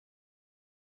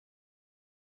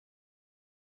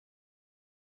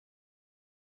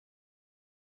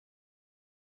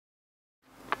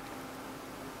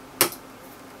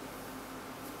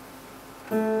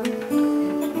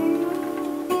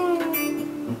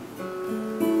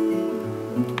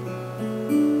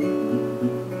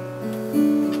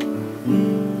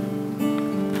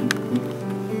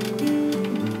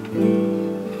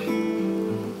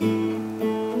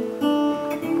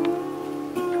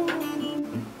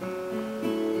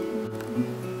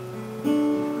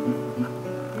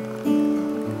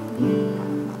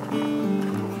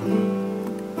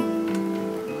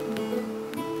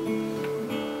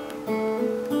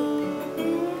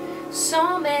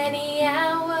So many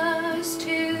hours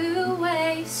to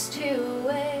waste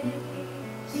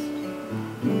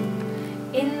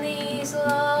in these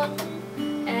long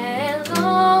and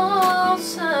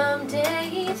lonesome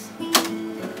days.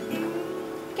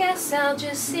 Guess I'll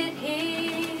just sit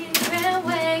here and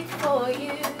wait for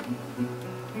you.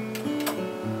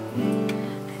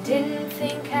 I didn't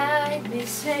think I'd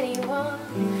miss anyone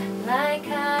like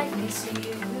I miss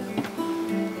you.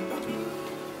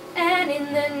 And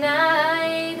in the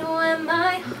night when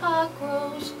my heart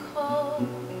grows cold,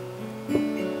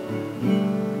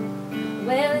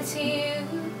 well, it's you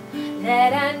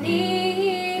that I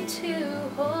need to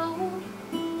hold.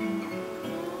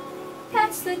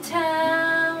 That's the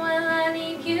time when I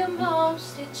need you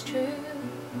most, it's true.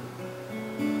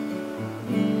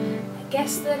 I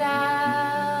guess that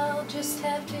I'll just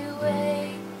have to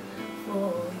wait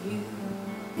for you.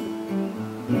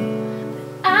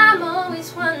 I'm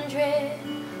always wondering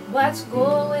what's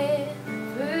going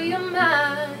through your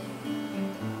mind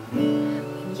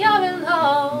when you're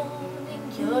alone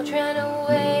and you're trying to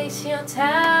waste your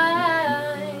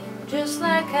time, just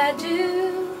like I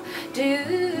do.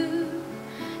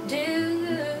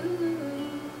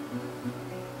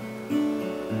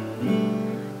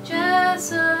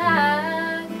 Just like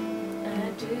I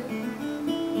do.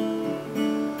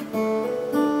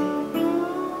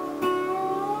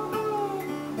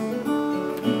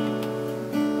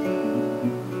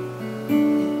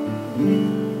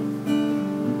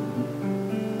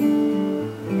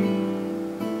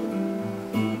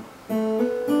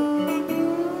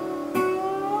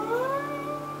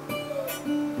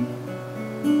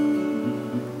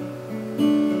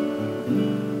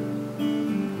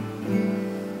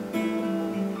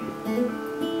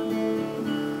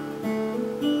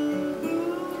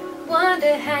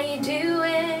 Wonder how you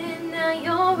doing now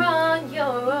you're on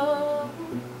your own,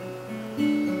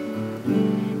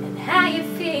 and how you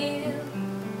feel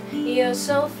you're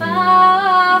so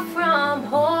far from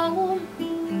home.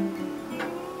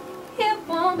 It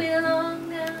won't be long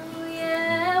now,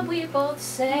 yeah, we both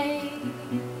say,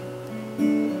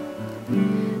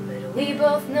 but we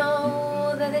both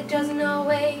know that it doesn't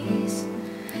always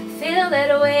feel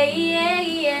that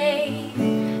way.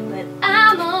 But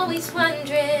I'm always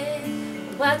wondering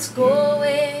what's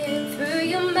going through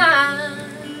your mind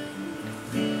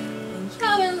when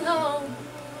you're alone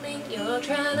and you're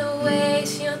trying to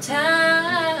waste your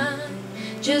time,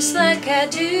 just like I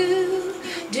do.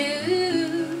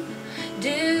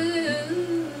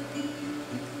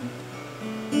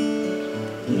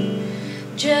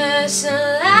 Just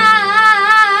like